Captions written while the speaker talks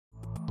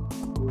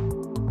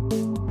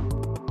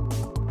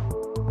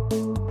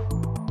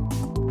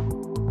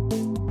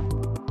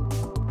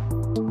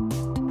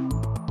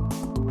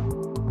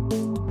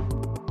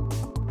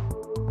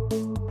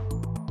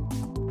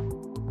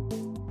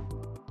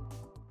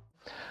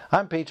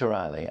I'm Peter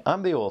Riley.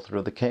 I'm the author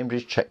of the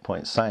Cambridge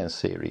Checkpoint Science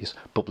series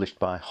published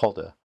by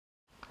Hodder.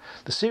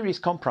 The series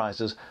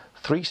comprises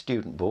 3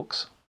 student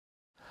books,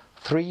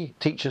 3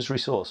 teachers'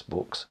 resource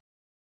books,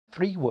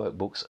 3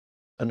 workbooks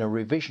and a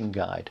revision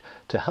guide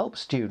to help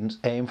students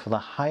aim for the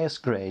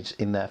highest grades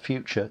in their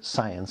future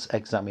science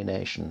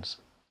examinations.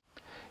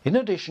 In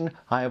addition,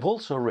 I have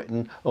also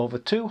written over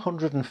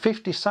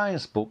 250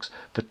 science books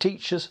for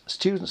teachers,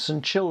 students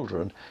and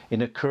children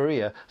in a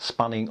career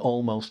spanning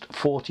almost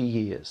 40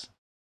 years.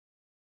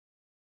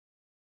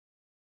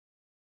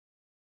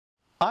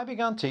 I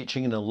began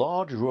teaching in a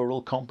large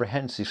rural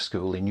comprehensive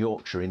school in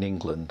Yorkshire in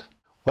England.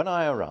 When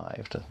I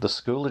arrived, the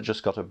school had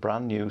just got a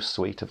brand new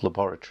suite of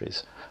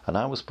laboratories and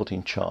I was put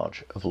in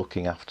charge of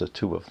looking after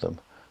 2 of them,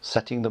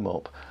 setting them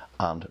up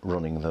and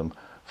running them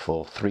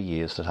for 3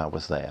 years that I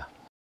was there.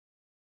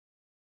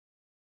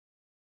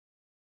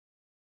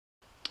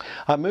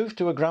 I moved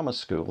to a grammar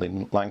school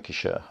in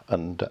Lancashire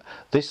and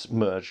this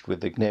merged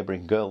with the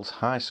neighbouring girls'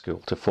 high school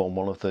to form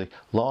one of the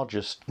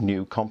largest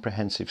new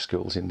comprehensive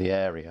schools in the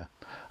area.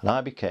 And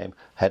I became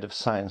head of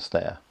science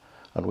there,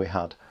 and we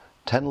had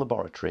 10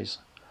 laboratories,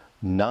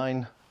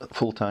 9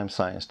 full-time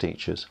science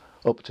teachers,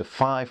 up to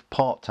 5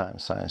 part-time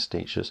science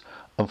teachers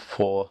and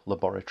 4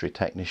 laboratory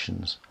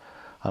technicians.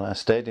 And I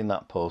stayed in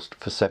that post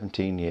for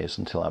 17 years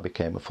until I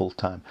became a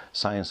full-time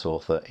science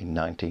author in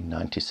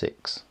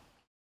 1996.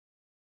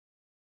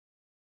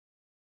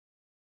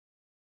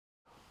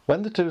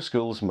 When the 2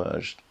 schools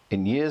merged,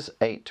 in years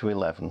 8 to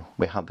 11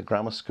 we had the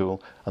grammar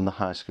school and the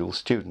high school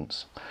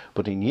students,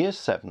 but in year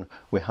 7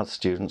 we had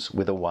students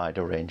with a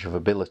wider range of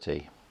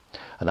ability.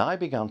 And I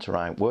began to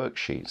write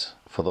worksheets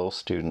for those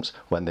students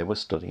when they were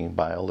studying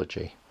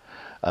biology.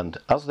 And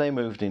as they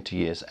moved into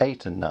years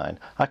 8 and 9,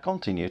 I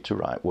continued to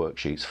write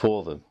worksheets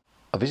for them.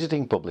 A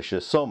visiting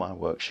publisher saw my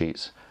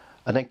worksheets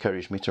and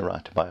encouraged me to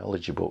write a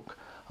biology book,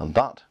 and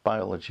that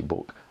biology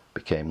book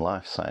became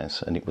Life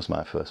Science, and it was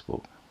my first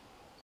book.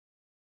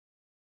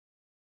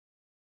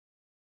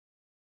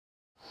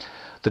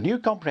 The new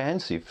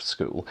comprehensive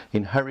school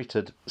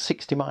inherited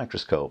 60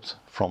 microscopes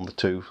from the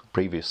 2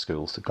 previous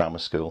schools, the grammar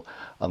school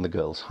and the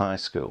girls' high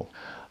school.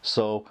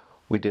 So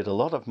we did a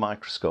lot of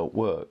microscope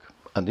work,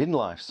 and in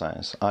Life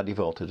Science I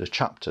devoted a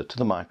chapter to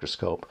the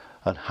microscope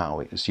and how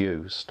it is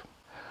used.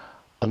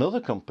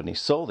 Another company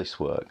saw this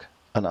work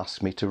and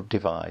asked me to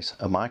devise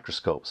a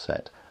microscope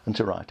set and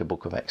to write a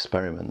book of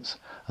experiments,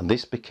 and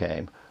this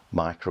became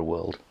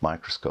Microworld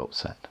Microscope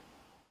Set.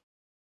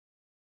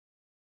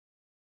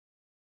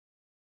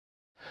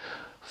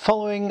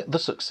 Following the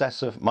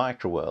success of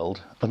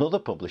Microworld, another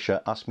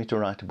publisher asked me to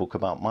write a book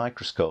about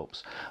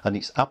microscopes and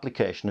its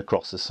application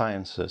across the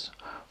sciences,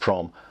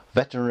 from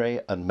veterinary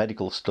and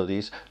medical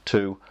studies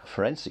to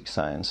forensic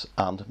science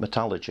and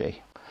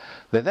metallurgy.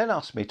 They then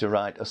asked me to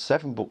write a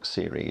 7-book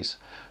series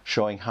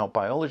showing how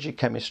biology,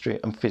 chemistry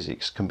and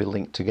physics can be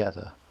linked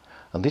together,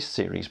 and this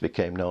series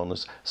became known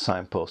as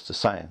Signpost to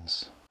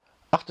Science.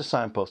 After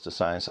Signpost to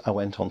Science, I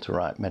went on to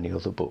write many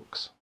other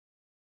books.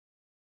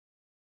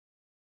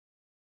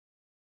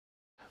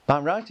 My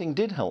writing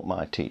did help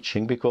my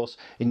teaching because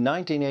in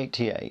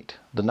 1988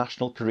 the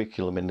national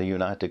curriculum in the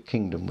United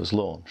Kingdom was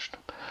launched,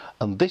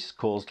 and this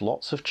caused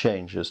lots of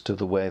changes to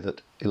the way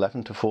that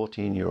 11 to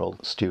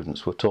 14-year-old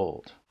students were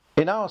taught.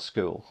 In our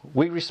school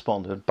we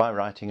responded by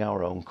writing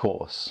our own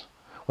course,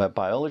 where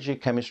biology,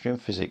 chemistry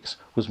and physics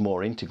was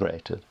more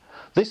integrated.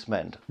 This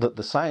meant that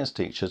the science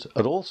teachers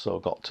had also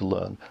got to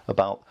learn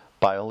about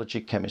biology,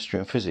 chemistry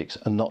and physics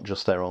and not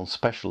just their own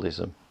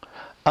specialism.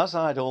 As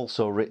I'd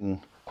also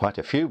written quite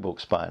a few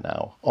books by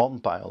now on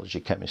biology,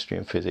 chemistry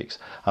and physics,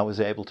 I was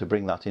able to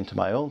bring that into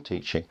my own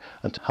teaching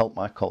and to help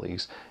my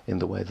colleagues in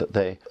the way that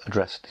they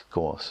addressed the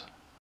course.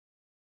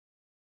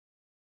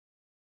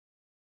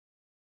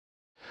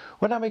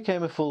 When I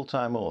became a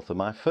full-time author,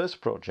 my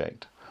first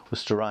project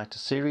was to write a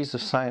series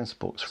of science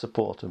books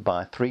supported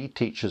by 3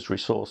 teachers'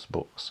 resource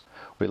books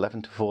for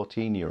 11 to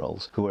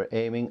 14-year-olds who were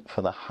aiming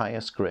for the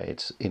highest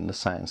grades in the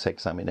science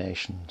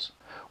examinations,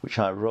 which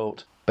I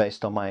wrote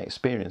based on my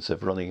experience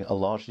of running a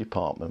large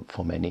department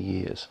for many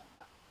years.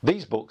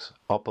 These books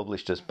are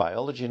published as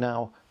Biology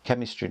Now,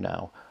 Chemistry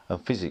Now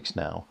and Physics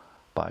Now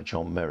by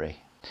John Murray.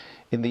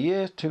 In the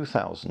year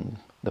 2000,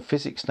 the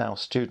Physics Now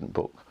student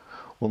book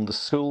won the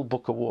School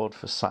Book Award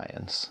for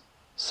Science,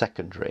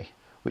 Secondary,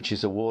 which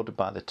is awarded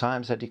by the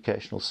Times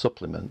Educational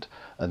Supplement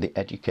and the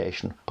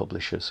Education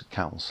Publishers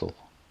Council.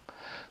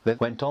 They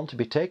went on to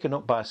be taken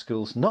up by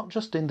schools not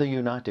just in the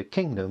United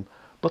Kingdom,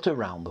 but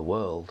around the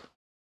world.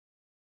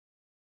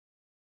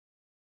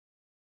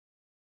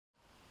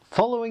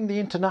 Following the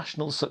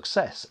international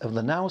success of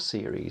the Now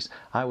series,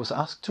 I was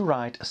asked to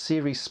write a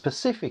series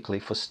specifically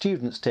for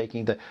students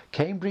taking the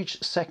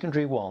Cambridge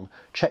Secondary 1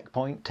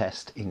 Checkpoint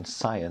Test in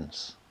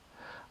Science.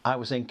 I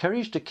was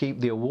encouraged to keep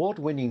the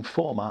award-winning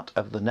format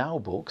of the Now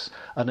books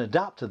and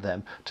adapted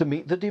them to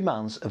meet the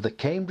demands of the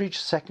Cambridge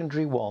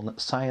Secondary 1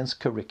 Science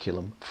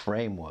Curriculum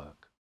framework.